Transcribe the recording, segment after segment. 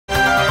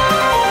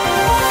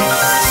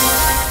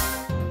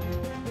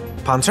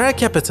Pantera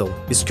Capital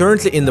is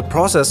currently in the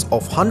process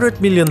of $100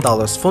 million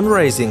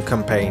fundraising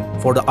campaign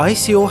for the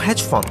ICO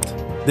hedge fund.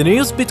 The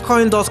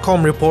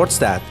newsbitcoin.com reports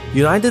that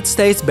United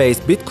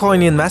States-based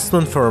Bitcoin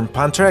investment firm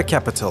Pantera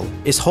Capital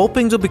is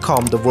hoping to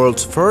become the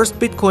world's first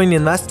Bitcoin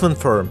investment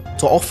firm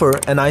to offer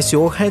an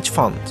ICO hedge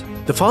fund.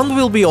 The fund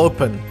will be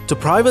open to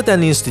private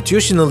and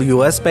institutional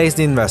US-based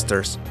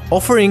investors,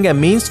 offering a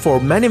means for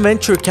many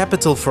venture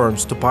capital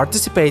firms to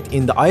participate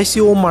in the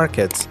ICO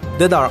markets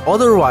that are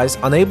otherwise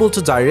unable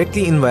to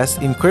directly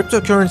invest in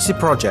cryptocurrency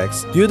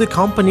projects due to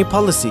company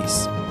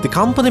policies. The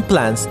company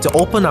plans to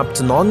open up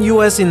to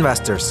non-US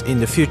investors in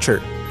the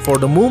future. For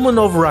the moment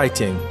of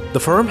writing, the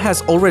firm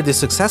has already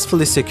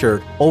successfully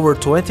secured over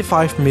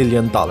 $25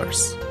 million.